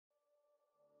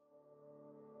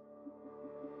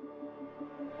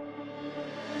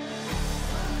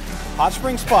Hot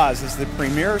Spring Spas is the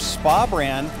premier spa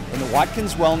brand in the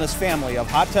Watkins Wellness family of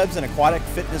hot tubs and aquatic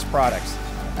fitness products.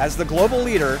 As the global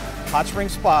leader, Hot Spring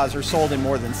Spas are sold in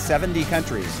more than 70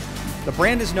 countries. The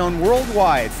brand is known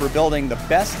worldwide for building the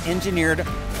best engineered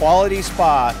quality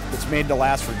spa that's made to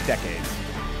last for decades.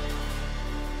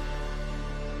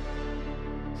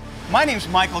 My name's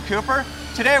Michael Cooper.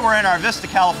 Today we're in our Vista,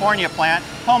 California plant,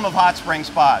 home of Hot Spring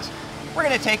Spas. We're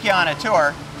going to take you on a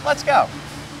tour. Let's go.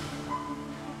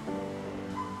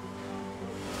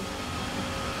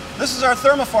 This is our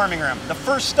thermoforming room, the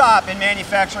first stop in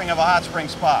manufacturing of a hot spring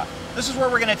spa. This is where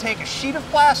we're going to take a sheet of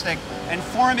plastic and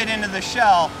form it into the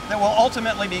shell that will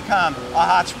ultimately become a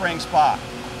hot spring spa.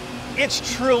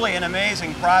 It's truly an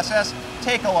amazing process.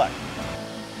 Take a look.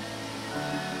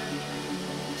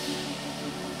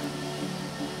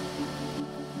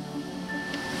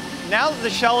 Now that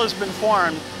the shell has been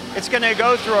formed, it's going to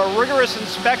go through a rigorous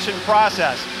inspection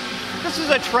process. This is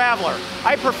a traveler.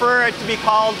 I prefer it to be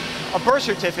called a birth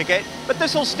certificate, but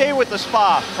this will stay with the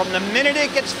spa from the minute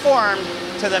it gets formed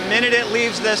to the minute it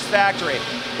leaves this factory.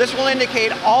 This will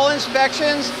indicate all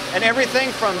inspections and everything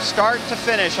from start to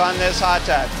finish on this hot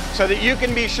tub so that you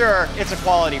can be sure it's a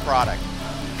quality product.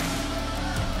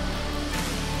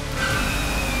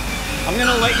 I'm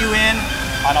going to let you in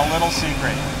on a little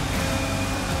secret.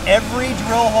 Every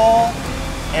drill hole,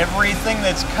 everything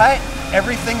that's cut,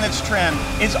 everything that's trimmed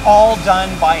is all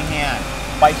done by hand,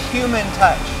 by human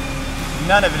touch.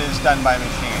 None of it is done by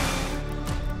machine.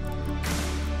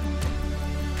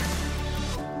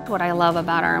 What I love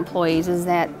about our employees is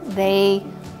that they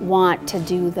want to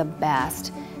do the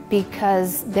best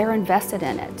because they're invested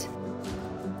in it.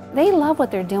 They love what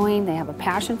they're doing, they have a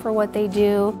passion for what they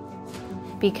do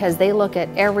because they look at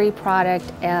every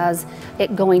product as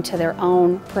it going to their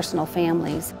own personal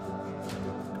families.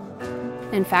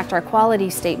 In fact, our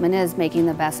quality statement is making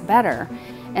the best better,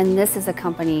 and this is a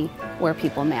company where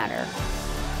people matter.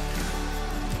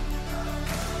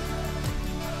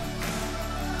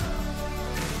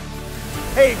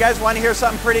 Hey, you guys want to hear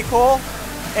something pretty cool?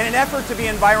 In an effort to be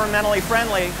environmentally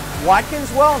friendly, Watkins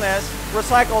Wellness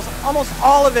recycles almost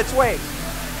all of its waste.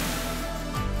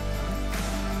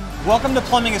 Welcome to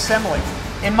plumbing assembly.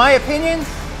 In my opinion,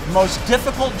 the most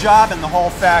difficult job in the whole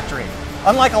factory.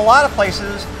 Unlike a lot of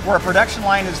places where a production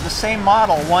line is the same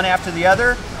model one after the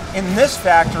other, in this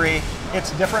factory,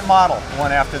 it's a different model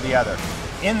one after the other.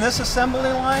 In this assembly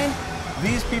line,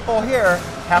 these people here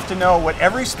have to know what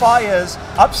every spa is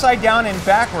upside down and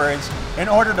backwards in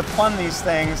order to plumb these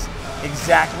things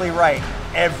exactly right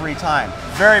every time.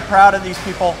 Very proud of these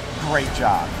people. Great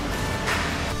job.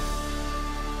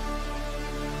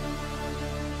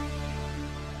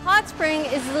 Hot Spring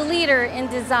is the leader in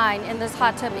design in this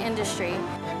hot tub industry.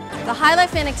 The HyLife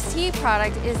NXT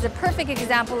product is the perfect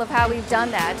example of how we've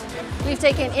done that. We've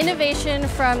taken innovation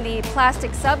from the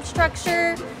plastic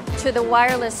substructure to the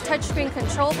wireless touchscreen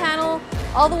control panel,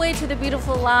 all the way to the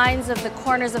beautiful lines of the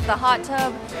corners of the hot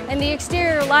tub and the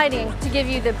exterior lighting to give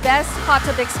you the best hot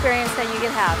tub experience that you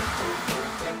can have.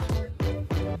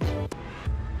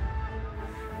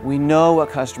 We know what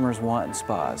customers want in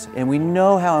spas, and we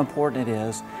know how important it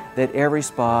is that every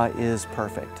spa is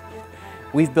perfect.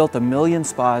 We've built 1 million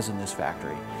spas in this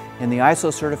factory, and the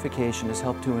ISO certification has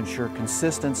helped to ensure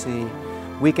consistency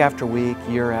week after week,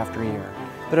 year after year.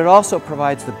 But it also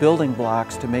provides the building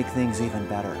blocks to make things even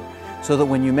better, so that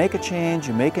when you make a change,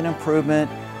 you make an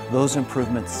improvement, those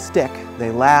improvements stick,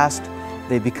 they last,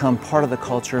 they become part of the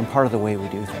culture and part of the way we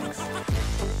do things.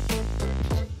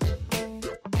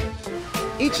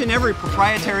 Each and every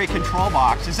proprietary control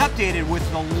box is updated with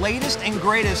the latest and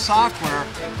greatest software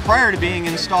prior to being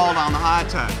installed on the hot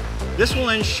tub. This will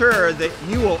ensure that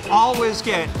you will always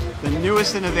get the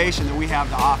newest innovation that we have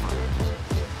to offer.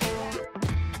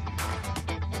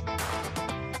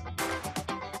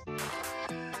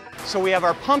 So we have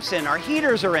our pumps in, our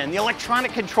heaters are in, the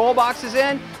electronic control box is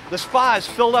in, the spa is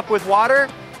filled up with water.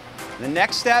 The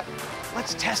next step,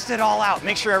 let's test it all out,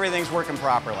 make sure everything's working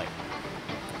properly.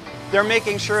 They're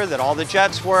making sure that all the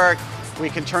jets work, we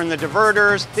can turn the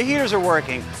diverters, the heaters are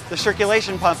working, the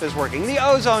circulation pump is working, the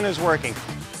ozone is working.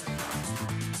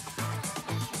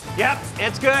 Yep,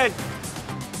 it's good.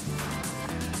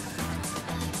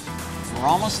 We're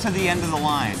almost to the end of the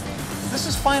line. This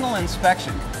is final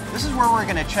inspection. This is where we're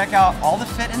going to check out all the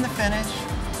fit and the finish,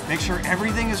 make sure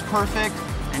everything is perfect,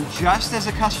 and just as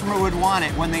a customer would want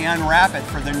it when they unwrap it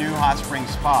for their new hot spring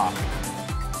spa.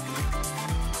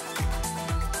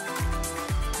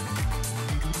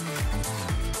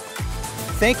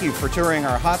 Thank you for touring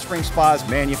our Hot Spring Spas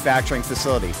manufacturing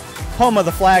facility, home of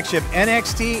the flagship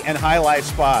NXT and HyLife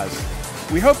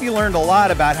spas. We hope you learned a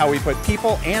lot about how we put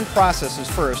people and processes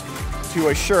first to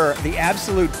assure the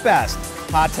absolute best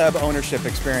hot tub ownership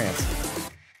experience.